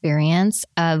personal experience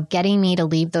of getting me to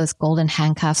leave those golden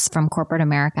handcuffs from corporate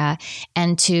America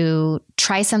and to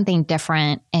try something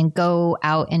different and go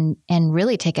out and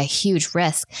really take a huge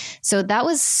risk. So that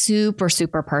was super,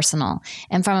 super personal.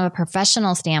 And from a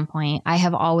professional standpoint, I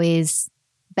have always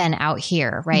been out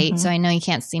here, right? Mm-hmm. So I know you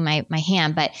can't see my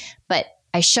hand, but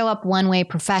I show up one way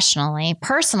professionally.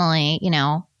 Personally,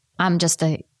 I'm just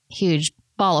a huge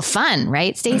ball of fun,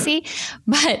 right, Stacy?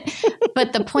 But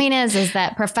the point is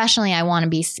that professionally, I want to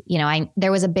be,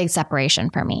 there was a big separation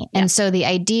for me. Yeah. And so the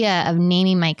idea of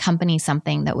naming my company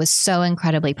something that was so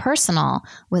incredibly personal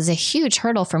was a huge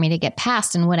hurdle for me to get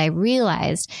past. And what I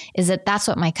realized is that that's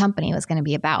what my company was going to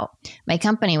be about. My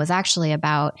company was actually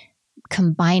about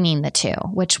combining the two,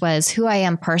 which was who I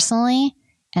am personally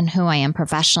and who I am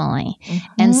professionally. Mm-hmm.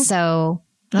 And so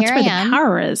that's where the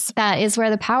power is. That is where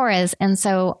the power is. And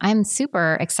so I'm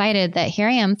super excited that here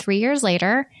I am 3 years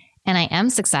later and I am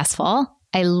successful.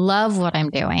 I love what I'm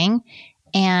doing.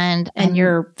 And I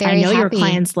know happy. Your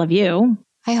clients love you.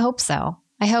 I hope so.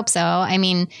 I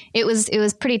mean, it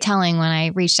was pretty telling when I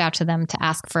reached out to them to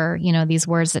ask for, these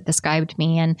words that described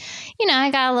me. And, I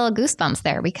got a little goosebumps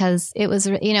there because it was,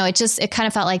 it kind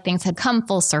of felt like things had come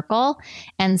full circle.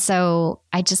 And so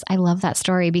I love that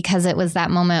story because it was that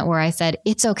moment where I said,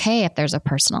 it's okay if there's a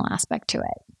personal aspect to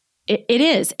it. It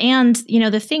is. And,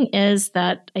 the thing is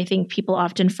that I think people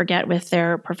often forget with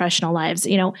their professional lives,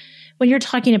 when you're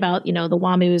talking about, the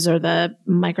WAMUs or the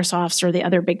Microsofts or the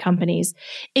other big companies,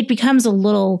 it becomes a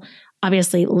little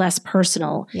obviously less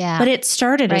personal. Yeah. But it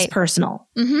started as personal.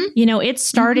 Mm-hmm. It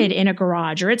started in a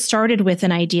garage or it started with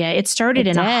an idea. It started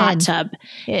in a hot tub.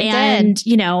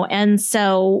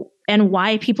 And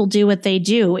why people do what they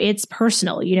do, it's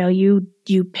personal. You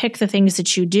pick the things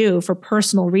that you do for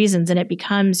personal reasons and it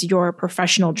becomes your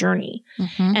professional journey.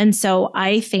 Mm-hmm. And so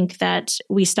I think that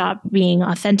we stop being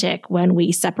authentic when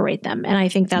we separate them. And I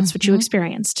think that's what you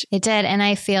experienced. It did. And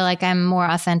I feel like I'm more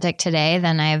authentic today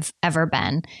than I've ever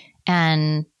been.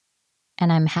 And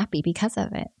I'm happy because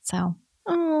of it. So.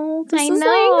 Oh, this is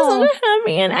so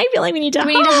happy. And I feel like we need to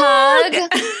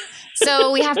hug.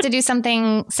 So we have to do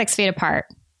something 6 feet apart.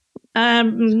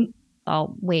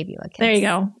 I'll wave you a kiss. There you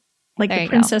go. Like the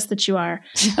princess that you are.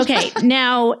 Okay.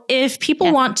 Now, if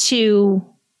people want to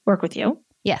work with you.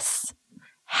 Yes.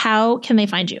 How can they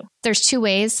find you? There's 2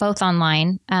 ways, both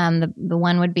online. The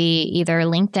one would be either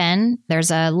LinkedIn. There's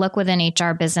a Look Within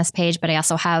HR business page, but I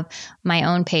also have my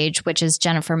own page, which is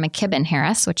Jennifer McKibben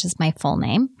Harris, which is my full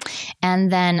name.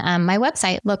 And then my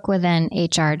website,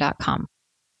 lookwithinhr.com.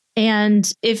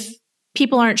 And if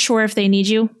people aren't sure if they need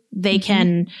you, they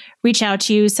can reach out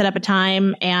to you, set up a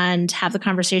time, and have the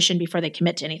conversation before they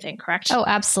commit to anything, correct? Oh,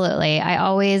 absolutely. I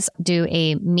always do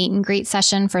a meet and greet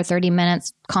session for 30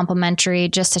 minutes, complimentary,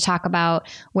 just to talk about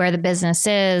where the business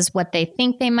is, what they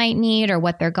think they might need, or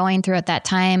what they're going through at that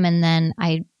time. And then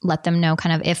I let them know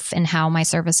kind of if and how my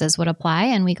services would apply,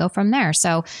 and we go from there.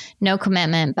 So no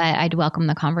commitment, but I'd welcome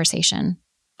the conversation.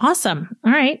 Awesome.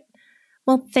 All right.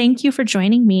 Well, thank you for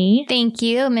joining me. Thank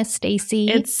you, Miss Stacy.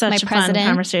 It's such a fun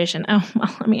conversation. Oh,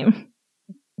 well, I mean,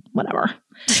 whatever.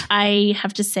 I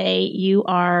have to say you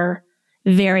are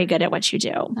very good at what you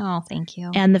do. Oh, thank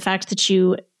you. And the fact that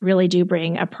you really do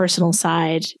bring a personal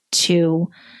side to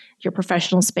your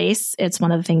professional space, it's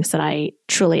one of the things that I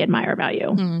truly admire about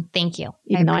you. Thank you.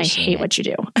 Even though I hate what you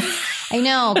do. I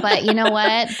know, but you know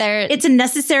what? It's a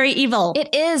necessary evil.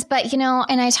 It is, but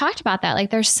and I talked about that.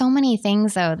 Like there's so many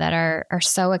things though that are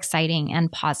so exciting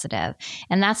and positive.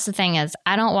 And that's the thing is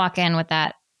I don't walk in with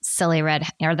that silly red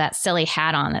or that silly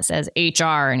hat on that says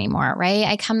HR anymore, right?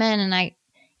 I come in and I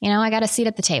got a seat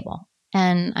at the table.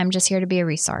 And I'm just here to be a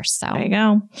resource. So there you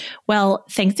go. Well,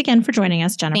 thanks again for joining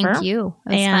us, Jennifer. Thank you.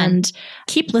 And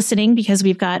keep listening because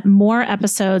we've got more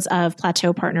episodes of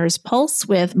Plateau Partners Pulse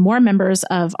with more members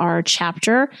of our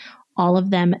chapter, all of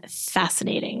them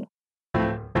fascinating.